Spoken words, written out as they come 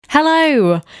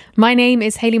Hello, my name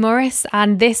is Hayley Morris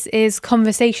and this is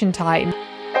Conversation Time.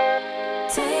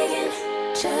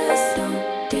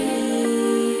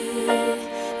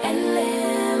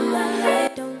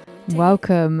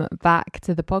 Welcome back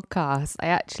to the podcast. I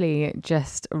actually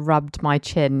just rubbed my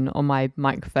chin on my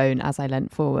microphone as I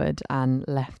leant forward and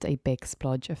left a big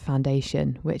splodge of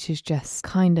foundation, which is just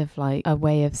kind of like a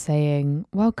way of saying,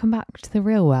 welcome back to the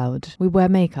real world. We wear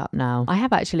makeup now. I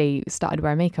have actually started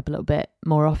wearing makeup a little bit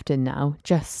more often now,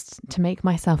 just to make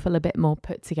myself a little bit more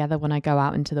put together when I go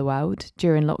out into the world.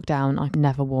 During lockdown, I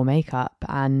never wore makeup,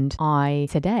 and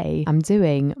today I'm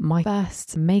doing my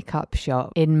first makeup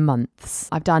shop in months.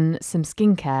 I've done some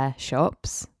skincare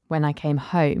shops when I came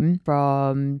home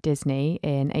from Disney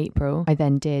in April. I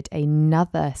then did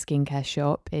another skincare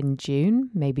shop in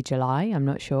June, maybe July, I'm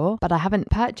not sure. But I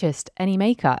haven't purchased any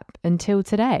makeup until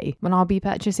today, when I'll be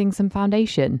purchasing some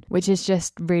foundation, which is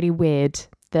just really weird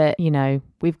that, you know,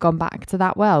 we've gone back to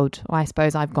that world. Or I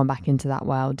suppose I've gone back into that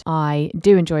world. I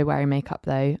do enjoy wearing makeup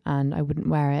though, and I wouldn't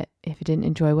wear it if I didn't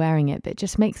enjoy wearing it, but it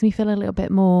just makes me feel a little bit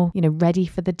more, you know, ready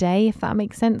for the day, if that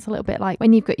makes sense. A little bit like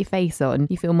when you've got your face on,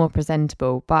 you feel more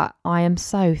presentable. But I am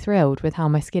so thrilled with how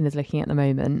my skin is looking at the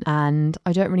moment, and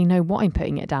I don't really know what I'm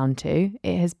putting it down to.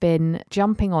 It has been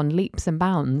jumping on leaps and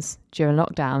bounds during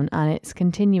lockdown, and it's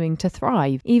continuing to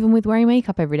thrive, even with wearing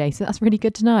makeup every day. So that's really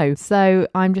good to know. So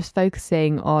I'm just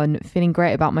focusing on feeling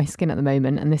great about my skin at the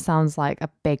moment, and this sounds like a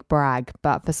big brag,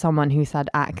 but for someone who's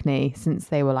had acne since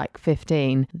they were like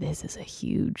 15, this is a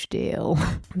huge deal.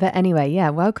 But anyway, yeah,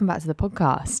 welcome back to the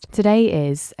podcast. Today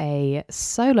is a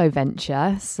solo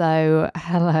venture, so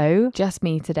hello, just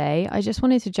me today. I just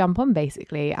wanted to jump on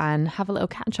basically and have a little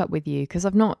catch up with you, because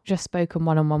I've not just spoken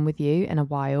one-on-one with you in a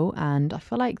while, and I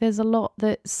feel like there's a lot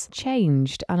that's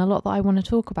changed and a lot that I want to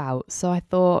talk about. So I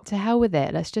thought, to hell with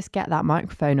it, let's just get that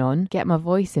microphone on, get my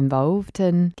voice involved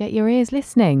and get your ears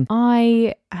listening.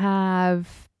 I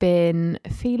have been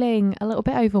feeling a little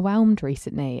bit overwhelmed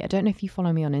recently. I don't know if you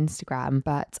follow me on Instagram,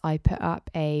 but I put up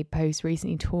a post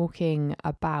recently talking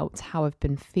about how I've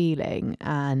been feeling,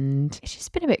 and it's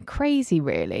just been a bit crazy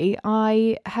really.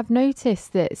 I have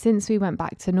noticed that since we went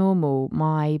back to normal,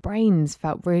 my brain's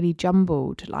felt really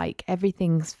jumbled, like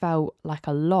everything's felt like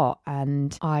a lot,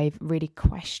 and I've really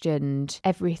questioned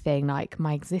everything, like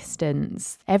my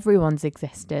existence, everyone's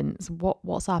existence,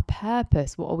 what's our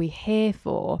purpose, what are we here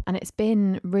for? And it's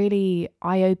been really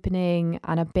eye-opening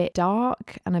and a bit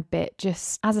dark and a bit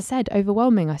just, as I said,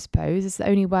 overwhelming, I suppose is the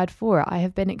only word for it. I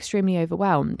have been extremely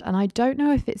overwhelmed, and I don't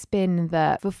know if it's been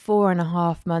that for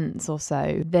 4.5 months or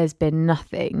so there's been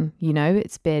nothing, you know,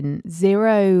 it's been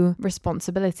zero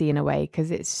responsibility in a way,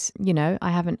 because it's, you know,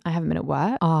 I haven't been at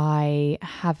work, I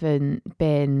haven't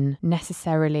been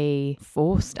necessarily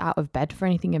forced out of bed for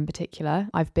anything in particular.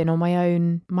 I've been on my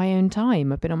own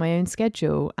time, I've been on my own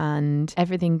schedule, and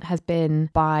everything has been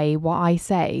by what I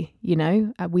say, you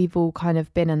know. We've all kind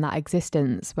of been in that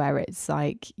existence where it's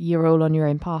like you're all on your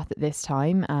own path at this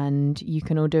time and you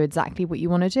can all do exactly what you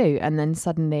want to do. And then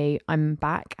suddenly I'm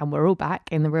back, and we're all back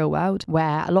in the real world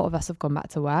where a lot of us have gone back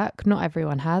to work. Not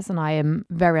everyone has, and I am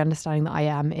very understanding that I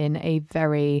am in a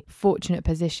very fortunate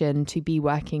position to be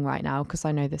working right now, because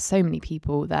I know there's so many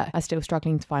people that are still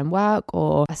struggling to find work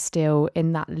or are still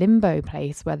in that limbo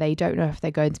place where they don't know if they're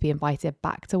going to be invited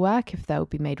back to work, if they'll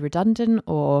be made redundant,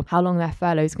 or how long their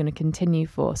furlough is going to continue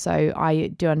for. So I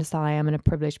do understand I am in a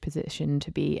privileged position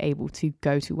to be able to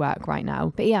go to work right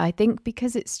now. But yeah, I think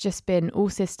because it's just been all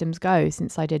systems go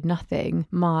since I did nothing,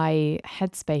 my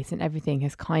headspace and everything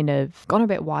has kind of gone a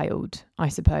bit wild, I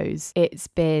suppose. It's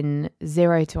been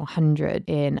 0 to 100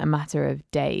 in a matter of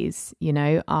days. You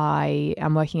know, I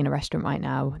am working in a restaurant right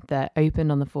now that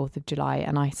opened on the 4th of July,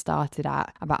 and I started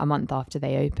at about a month after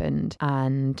they opened,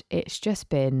 and it's just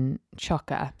been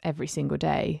chocker every single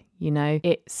day. You know,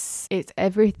 it's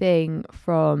everything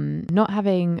from not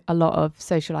having a lot of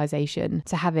socialization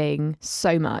to having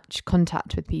so much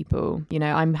contact with people. You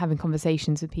know, I'm having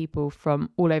conversations with people from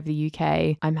all over the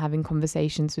UK. I'm having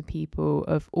conversations with people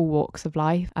of all walks of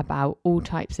life about all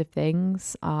types of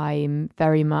things. I'm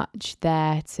very much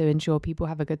there to ensure people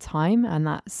have a good time, and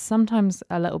that's sometimes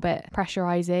a little bit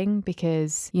pressurizing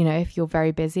because, you know, if you're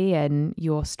very busy and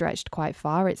you're stretched quite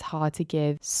far, it's hard to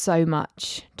give so so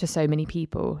much to so many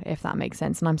people, if that makes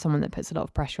sense. And I'm someone that puts a lot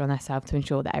of pressure on themselves to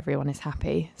ensure that everyone is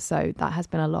happy. So that has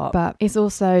been a lot. But it's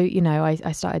also, you know,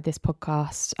 I started this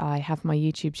podcast, I have my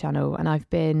YouTube channel, and I've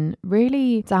been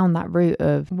really down that route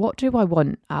of what do I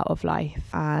want out of life?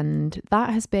 And that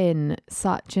has been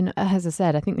such an, as I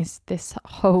said, I think this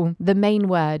whole, the main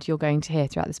word you're going to hear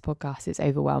throughout this podcast is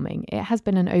overwhelming. It has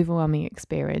been an overwhelming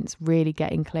experience, really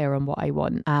getting clear on what I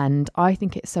want. And I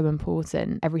think it's so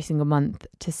important every single month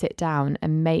to sit down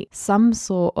and make some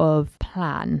sort of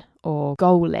plan or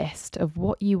goal list of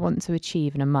what you want to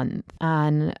achieve in a month.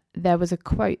 And there was a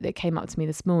quote that came up to me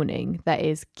this morning that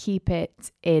is, keep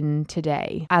it in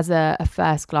today. As a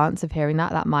first glance of hearing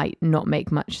that might not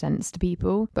make much sense to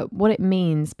people. But what it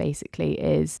means basically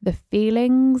is the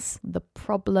feelings, the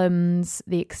problems,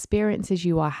 the experiences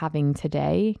you are having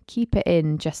today, keep it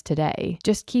in just today.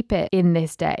 Just keep it in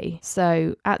this day.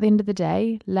 So at the end of the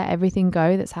day, let everything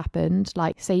go that's happened.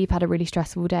 Like say you've had a really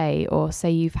stressful day, or say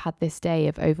you've had this day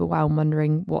of overwhelm,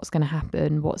 wondering what's going to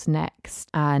happen, what's next,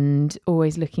 and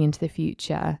always looking into the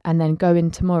future, and then go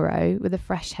in tomorrow with a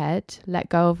fresh head, let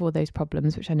go of all those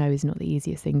problems, which I know is not the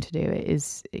easiest thing to do. It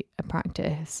is a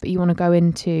practice, but you want to go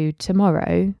into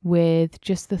tomorrow with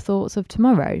just the thoughts of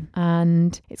tomorrow.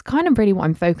 And it's kind of really what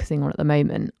I'm focusing on at the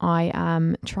moment. I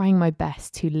am trying my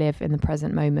best to live in the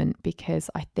present moment, because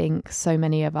I think so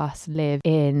many of us live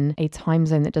in a time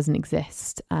zone that doesn't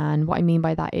exist. And what I mean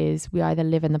by that is we either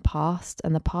live in the past,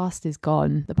 and the past is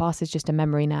gone. The past is just a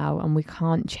memory now, and we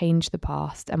can't change the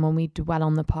past. And when we dwell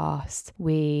on the past,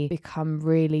 we become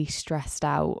really stressed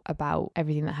out about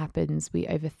everything that happens. We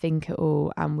overthink it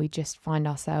all, and we just find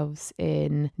ourselves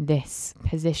in this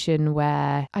position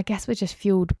where I guess we're just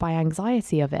fueled by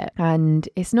anxiety of it. And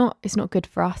it's not good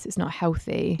for us. It's not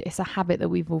healthy. It's a habit that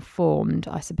we've all formed,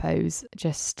 I suppose,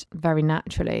 just very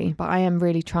naturally. But I am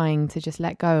really trying to just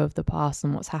let go of the past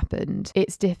and what's happened.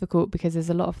 It's difficult because there's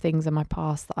a lot of things in my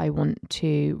past that I want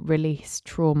to release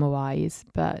trauma-wise,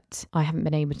 but I haven't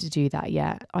been able to do that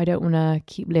yet. I don't want to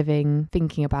keep living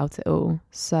thinking about it all.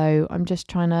 So I'm just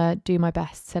trying to do my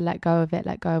best to let go of it,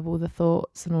 let go of all the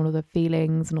thoughts and all of the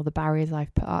feelings and all the barriers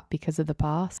I've put up because of the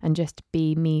past, and just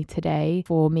be me today,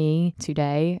 for me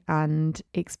today, and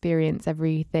experience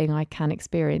everything I can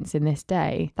experience in this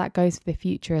day. That goes for the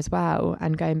future as well.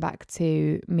 And going back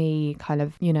to me kind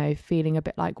of, you know, feeling a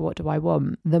bit like, what do I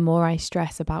want? The more I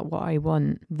stress about what I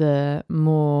want, the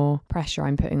more pressure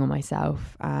I'm putting on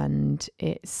myself, and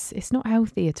it's not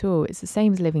healthy at all. It's the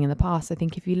same as living in the past. I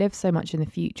think if you live so much in the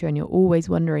future and you're always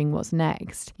wondering what's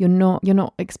next, you're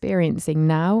not experiencing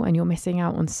now, and you're missing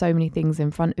out on so many things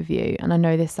in front of you. And I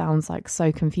know this sounds like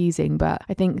so confusing, but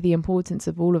I think the importance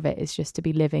of all of it is just to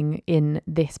be living in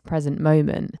this present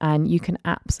moment. And you can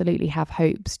absolutely have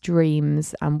hopes,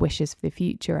 dreams, and wishes for the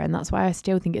future. And that's why I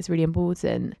still think it's really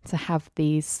important to have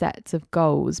these sets of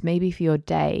goals, maybe for your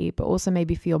day, but also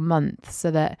maybe for your month,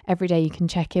 so that every day you can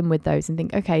check in with those and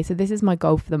think, okay, so this is my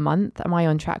goal for the month. Am I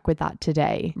on track with that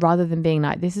today? Rather than being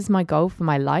like, this is my goal for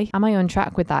my life. Am I on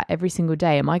track with that every single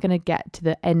day? Am I going to get to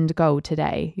the end goal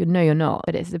today? You're not,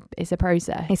 but it's a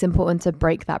process. It's important to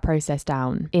break that process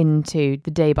down into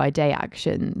the day by day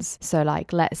actions. So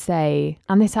like, let's say,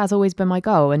 and this has always been my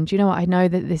goal, and do you know what? I know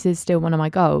that this is still one of my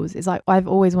goals. It's like, I've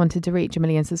always wanted to reach 1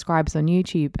 million subscribers on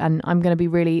YouTube, and I'm going to be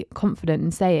really confident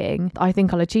in saying, I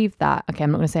think I'll achieve that. Okay,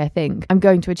 I'm not going to say I think. I'm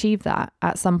going to achieve that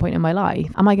at some point in my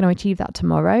life. Am I going to achieve that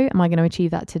tomorrow? Am I going to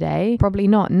achieve that today? Probably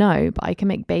not, no, but I can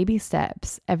make baby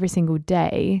steps every single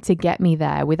day to get me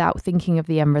there without thinking of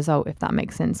the end result, if that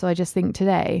makes sense. So I just think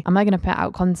today, am I going to put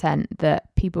out content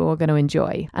that people are going to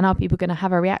enjoy? And are people going to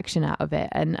have a reaction out of it?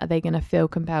 And are they going to feel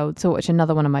compelled to watch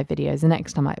another one of my videos the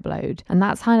next time I upload? And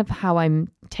that's kind of how I'm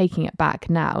taking it back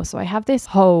now. So I have this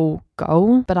whole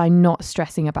goal, but I'm not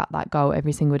stressing about that goal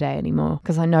every single day anymore,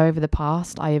 because I know over the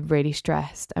past I have really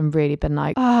stressed and really been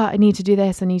like, I need to do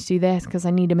this because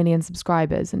I need 1 million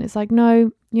subscribers. And it's like,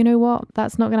 no, you know what?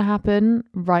 That's not going to happen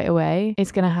right away.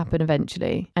 It's going to happen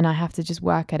eventually. And I have to just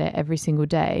work at it every single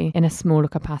day in a smaller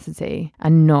capacity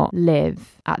and not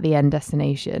live at the end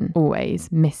destination,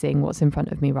 always missing what's in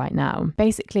front of me right now.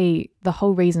 Basically, the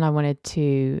whole reason I wanted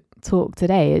to talk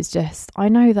today is just, I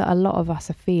know that a lot of us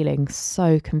are feeling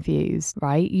so confused,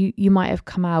 right? You might have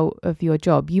come out of your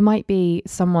job. You might be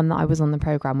someone that I was on the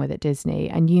program with at Disney,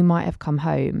 and you might have come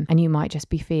home and you might just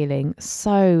be feeling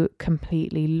so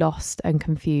completely lost and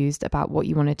confused about what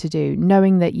you wanted to do,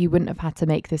 knowing that you wouldn't have had to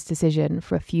make this decision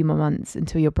for a few more months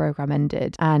until your program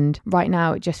ended. And right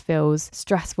now it just feels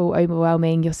stressful,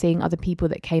 overwhelming. You're seeing other people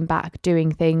that came back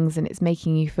doing things, and it's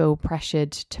making you feel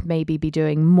pressured to maybe be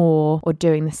doing more or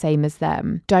doing the same as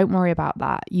them. Don't worry about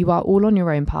that. You are all on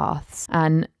your own paths,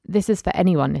 and this is for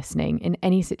anyone listening, in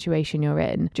any situation you're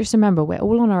in, just remember we're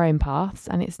all on our own paths,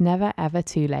 and it's never ever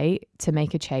too late to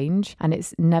make a change, and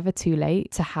it's never too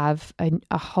late to have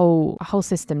a whole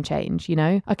system change, you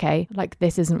know? Okay, like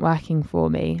this isn't working for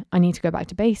me. I need to go back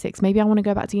to basics. Maybe I want to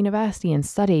go back to university and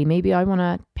study. Maybe I want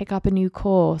to pick up a new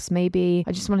course. Maybe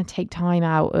I just want to take time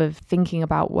out of thinking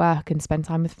about work and spend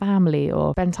time with family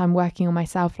or spend time working on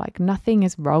myself. Like nothing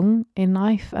is wrong in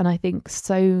life. And I think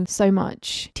so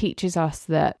much teaches us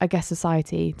that, I guess,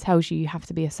 society tells you have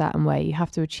to be a certain way. You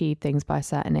have to achieve things by a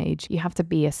certain age. You have to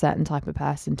be a certain type of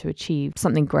person to achieve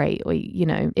something great, or, you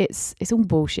know, it's all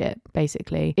bullshit,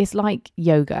 basically. It's like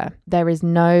yoga. There is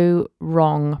no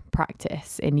wrong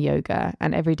practice in yoga,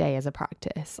 and every day is a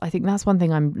practice. I think that's one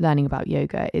thing I'm learning about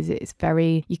yoga, is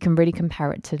you can really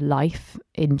compare it to life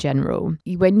in general.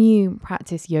 When you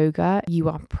practice yoga, you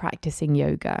are practicing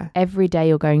yoga. Every day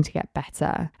you're going to get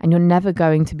better, and you're never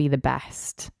going to be the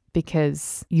best,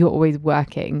 because you're always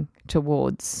working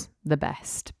towards the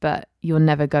best, but you're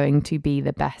never going to be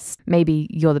the best. Maybe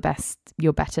you're the best,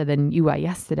 you're better than you were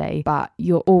yesterday, but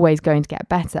you're always going to get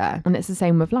better. And it's the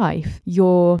same with life.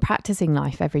 You're practicing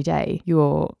life every day.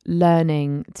 You're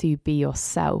learning to be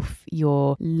yourself.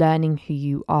 You're learning who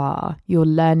you are. You're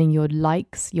learning your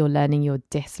likes. You're learning your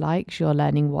dislikes. You're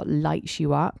learning what lights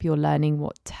you up. You're learning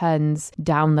what turns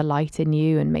down the light in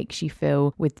you and makes you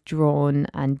feel withdrawn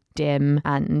and dim.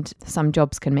 And some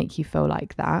jobs can make you feel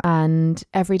like that. And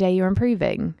every day you're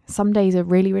improving. Some days are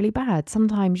really, really bad.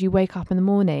 Sometimes you wake up in the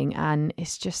morning and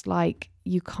it's just like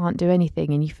you can't do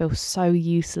anything, and you feel so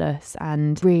useless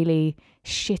and really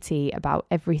shitty about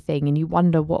everything, and you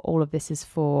wonder what all of this is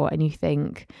for, and you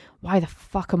think, why the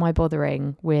fuck am I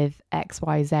bothering with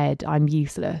XYZ? I'm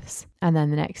useless. And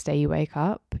then the next day you wake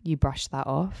up, you brush that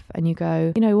off and you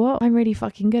go, you know what? I'm really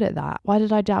fucking good at that. Why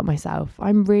did I doubt myself?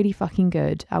 I'm really fucking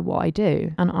good at what I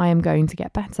do, and I am going to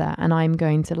get better, and I'm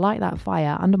going to light that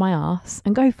fire under my ass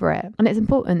and go for it. And it's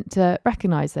important to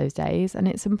recognize those days, and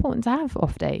it's important to have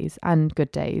off days and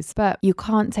good days, but you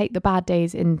can't take the bad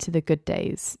days into the good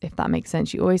days, if that makes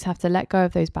sense. You always have to let go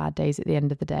of those bad days at the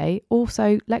end of the day.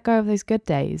 Also, let go of those good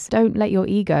days. Don't let your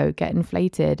ego get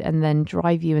inflated and then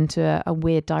drive you into a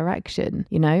weird direction.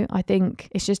 You know, I think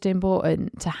it's just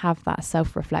important to have that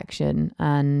self-reflection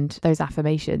and those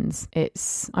affirmations.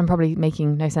 I'm probably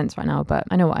making no sense right now, but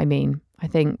I know what I mean. I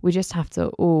think we just have to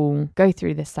all go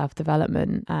through this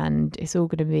self-development, and it's all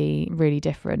going to be really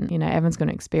different. You know, everyone's going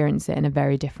to experience it in a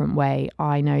very different way.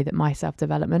 I know that my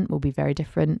self-development will be very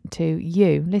different to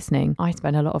you listening. I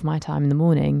spend a lot of my time in the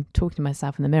morning talking to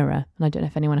myself in the mirror, and I don't know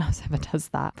if anyone else ever does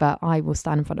that, but I will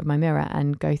stand in front of my mirror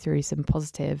and go through some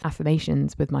positive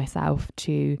affirmations with myself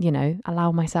to, you know,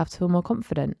 allow myself to feel more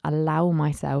confident, allow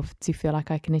myself to feel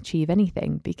like I can achieve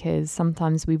anything, because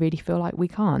sometimes we really feel like we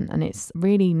can't, and it's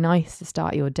really nice to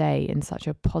start your day in such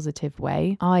a positive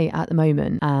way. I, at the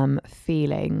moment, am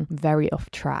feeling very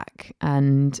off track,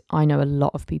 and I know a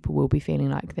lot of people will be feeling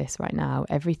like this right now.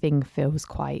 Everything feels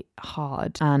quite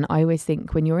hard, and I always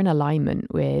think when you're in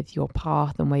alignment with your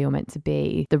path and where you're meant to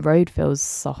be, the road feels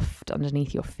soft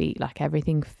underneath your feet. Like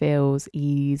everything feels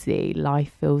easy,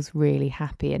 life feels really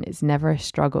happy, and it's never a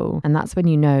struggle. And that's when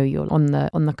you know you're on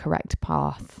the correct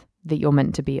path that you're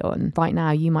meant to be on. Right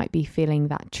now, you might be feeling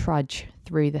that trudge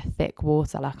through the thick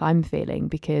water like I'm feeling,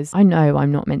 because I know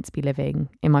I'm not meant to be living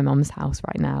in my mum's house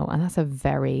right now, and that's a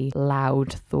very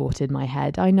loud thought in my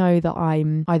head. I know that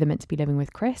I'm either meant to be living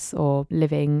with Chris or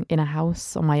living in a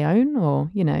house on my own,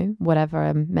 or, you know, whatever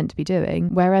I'm meant to be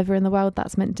doing, wherever in the world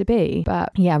that's meant to be.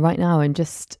 But yeah, right now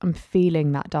I'm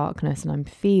feeling that darkness and I'm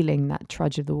feeling that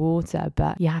trudge of the water,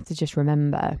 but you have to just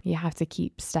remember, you have to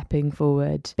keep stepping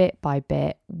forward bit by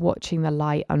bit, watching the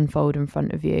light unfold in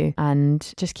front of you,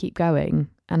 and just keep going.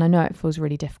 And I know it feels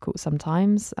really difficult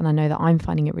sometimes, and I know that I'm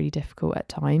finding it really difficult at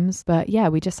times. But yeah,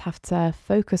 we just have to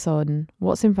focus on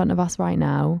what's in front of us right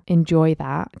now, enjoy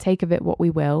that, take of it what we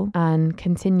will, and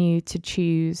continue to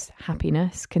choose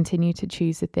happiness, continue to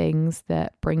choose the things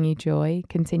that bring you joy,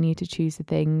 continue to choose the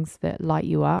things that light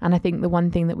you up. And I think the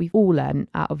one thing that we've all learned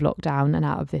out of lockdown and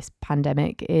out of this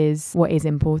pandemic is what is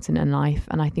important in life.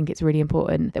 And I think it's really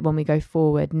important that when we go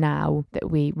forward now,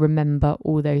 that we remember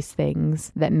all those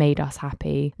things that made us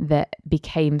happy, that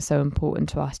became so important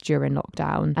to us during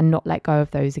lockdown, and not let go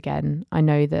of those again. I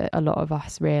know that a lot of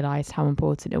us realised how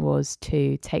important it was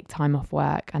to take time off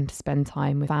work and to spend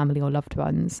time with family or loved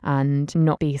ones and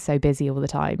not be so busy all the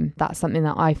time. That's something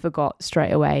that I forgot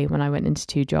straight away when I went into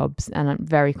 2 jobs, and I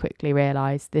very quickly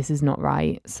realised this is not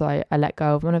right. So I let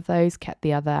go of one of those, kept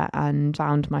the other, and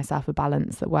found myself a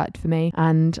balance that worked for me.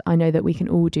 And I know that we can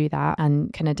all do that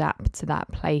and can adapt to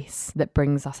that place that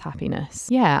brings us happiness.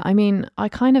 Yeah, I mean, I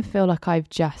kind of feel like I've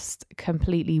just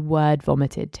completely word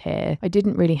vomited here. I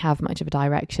didn't really have much of a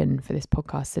direction for this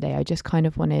podcast today. I just kind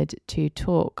of wanted to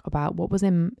talk about what was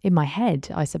in my head,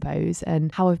 I suppose,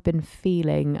 and how I've been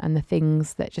feeling and the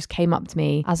things that just came up to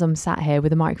me as I'm sat here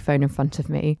with a microphone in front of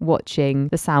me, watching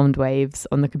the sound waves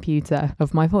on the computer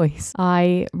of my voice.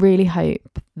 I really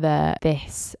hope that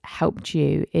this helped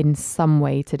you in some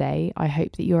way today. I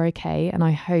hope that you're okay, and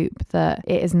I hope that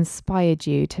it has inspired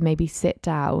you to maybe sit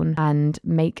down and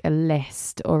make a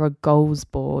list or a goals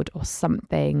board or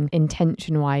something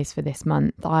intention-wise for this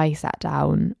month. I sat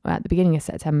down at the beginning of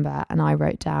September and I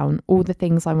wrote down all the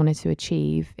things I wanted to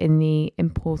achieve in the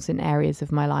important areas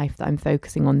of my life that I'm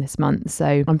focusing on this month.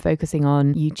 So I'm focusing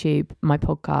on YouTube, my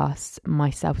podcast, my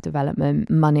self-development,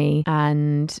 money,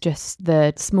 and just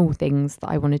the small things that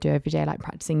I want to do every day, like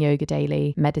practicing yoga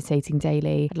daily, meditating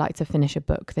daily. I'd like to finish a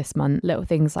book this month. Little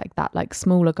things like that, like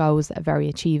smaller goals that are very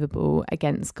achievable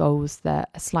against goals that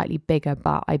are slightly bigger,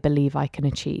 but I believe I can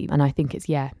achieve. And I think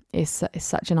it's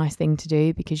such a nice thing to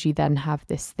do, because you then have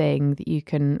this thing that you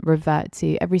can revert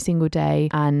to every single day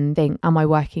and think, am I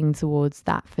working towards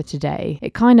that for today?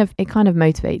 It kind of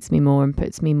motivates me more and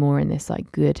puts me more in this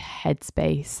like good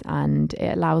headspace, and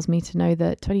it allows me to know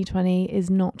that 2020 is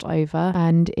not over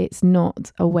and it's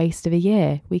not a waste of a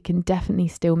year. We can definitely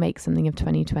still make something of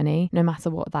 2020, no matter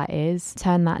what that is.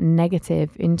 Turn that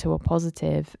negative into a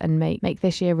positive and make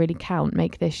this year really count.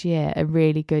 Make this year a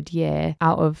really good year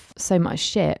out of so much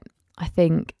shit. I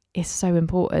think it's so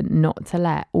important not to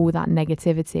let all that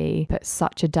negativity put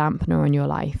such a dampener on your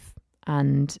life,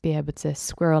 and be able to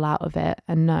squirrel out of it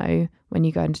and know when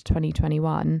you go into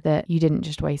 2021 that you didn't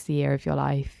just waste a year of your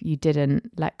life. You didn't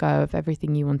let go of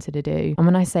everything you wanted to do. And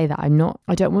when I say that, I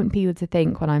don't want people to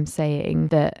think when I'm saying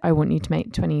that I want you to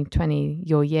make 2020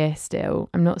 your year still.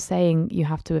 I'm not saying you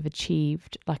have to have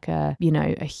achieved like a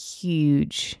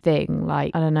huge thing,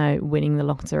 like, I don't know, winning the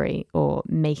lottery or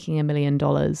making $1 million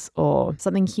or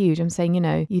something huge. I'm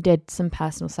saying, you did some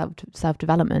personal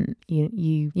self-development.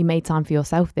 You made time for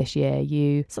yourself this year.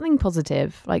 Something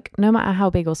positive, like no matter how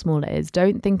big or small it is.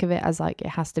 Don't think of it as like it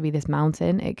has to be this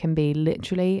mountain. It can be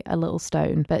literally a little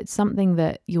stone, but something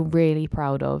that you're really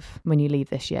proud of when you leave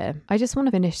this year. I just want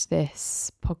to finish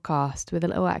this podcast with a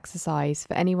little exercise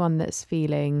for anyone that's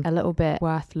feeling a little bit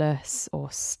worthless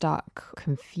or stuck,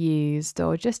 confused,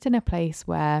 or just in a place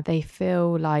where they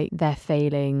feel like they're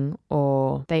failing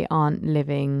or they aren't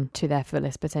living to their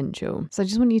fullest potential. So I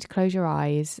just want you to close your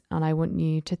eyes, and I want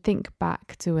you to think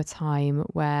back to a time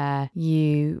where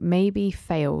you maybe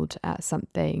failed at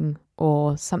something,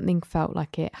 or something felt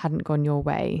like it hadn't gone your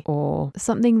way, or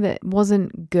something that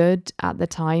wasn't good at the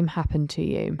time happened to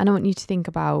you. And I want you to think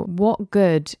about what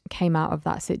good came out of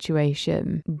that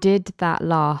situation. Did that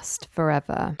last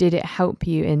forever? Did it help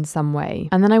you in some way?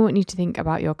 And then I want you to think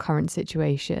about your current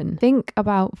situation. Think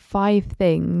about 5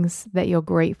 things that you're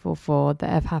grateful for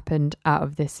that have happened out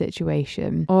of this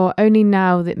situation, or only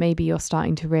now that maybe you're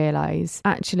starting to realize,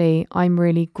 actually, I'm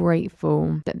really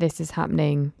grateful that this is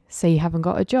happening. Say you haven't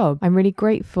got a job. I'm really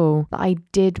grateful that I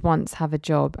did once have a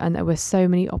job, and there were so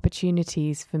many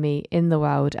opportunities for me in the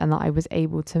world, and that I was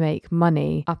able to make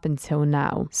money up until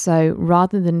now. So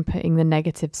rather than putting the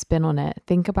negative spin on it,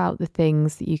 think about the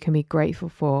things that you can be grateful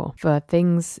for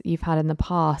things you've had in the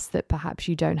past that perhaps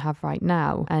you don't have right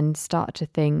now, and start to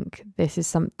think, this is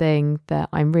something that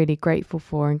I'm really grateful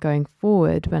for, and going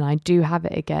forward, when I do have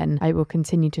it again, I will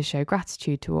continue to show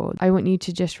gratitude towards. I want you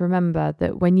to just remember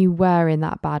that when you were in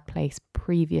that bad place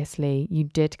previously, you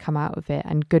did come out of it,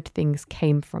 and good things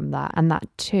came from that, and that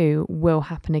too will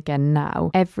happen again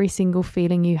now. Every single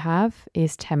feeling you have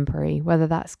is temporary, whether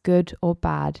that's good or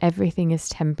bad. Everything is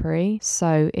temporary.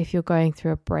 So if you're going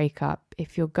through a breakup,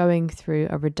 if you're going through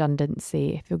a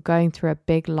redundancy, if you're going through a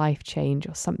big life change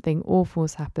or something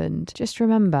awful's happened, just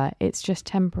remember it's just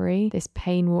temporary. This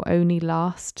pain will only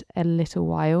last a little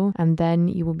while, and then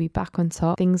you will be back on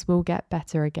top. Things will get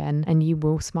better again, and you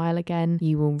will smile again.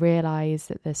 You will realize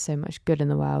that there's so much good in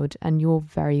the world, and you're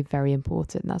very, very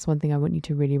important. That's one thing I want you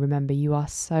to really remember. You are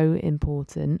so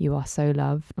important. You are so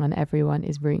loved, and everyone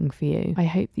is rooting for you. I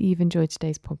hope that you've enjoyed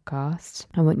today's podcast.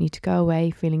 I want you to go away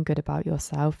feeling good about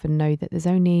yourself, and know that there's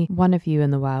only one of you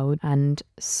in the world, and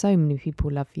so many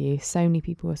people love you, so many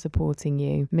people are supporting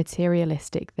you.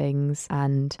 Materialistic things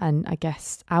and I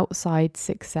guess outside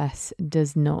success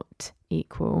does not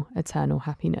equal eternal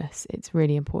happiness. It's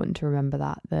really important to remember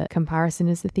that comparison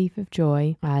is the thief of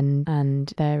joy,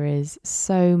 and there is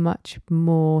so much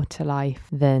more to life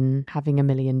than having $1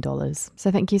 million.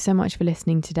 So thank you so much for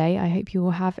listening today. I hope you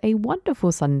will have a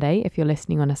wonderful Sunday if you're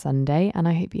listening on a Sunday, and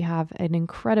I hope you have an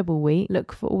incredible week.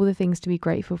 Look for all the things to be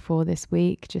grateful for this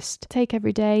week. Just take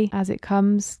every day as it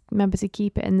comes. Remember to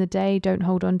keep it in the day. Don't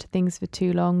hold on to things for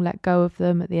too long. Let go of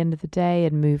them at the end of the day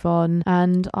and move on.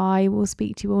 And I will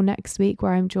speak to you all next week,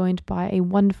 where I'm joined by a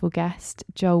wonderful guest,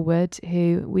 Joel Wood,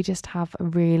 who we just have a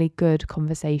really good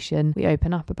conversation. We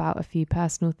open up about a few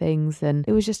personal things, and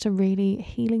it was just a really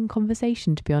healing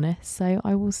conversation, to be honest. So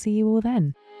I will see you all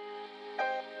then.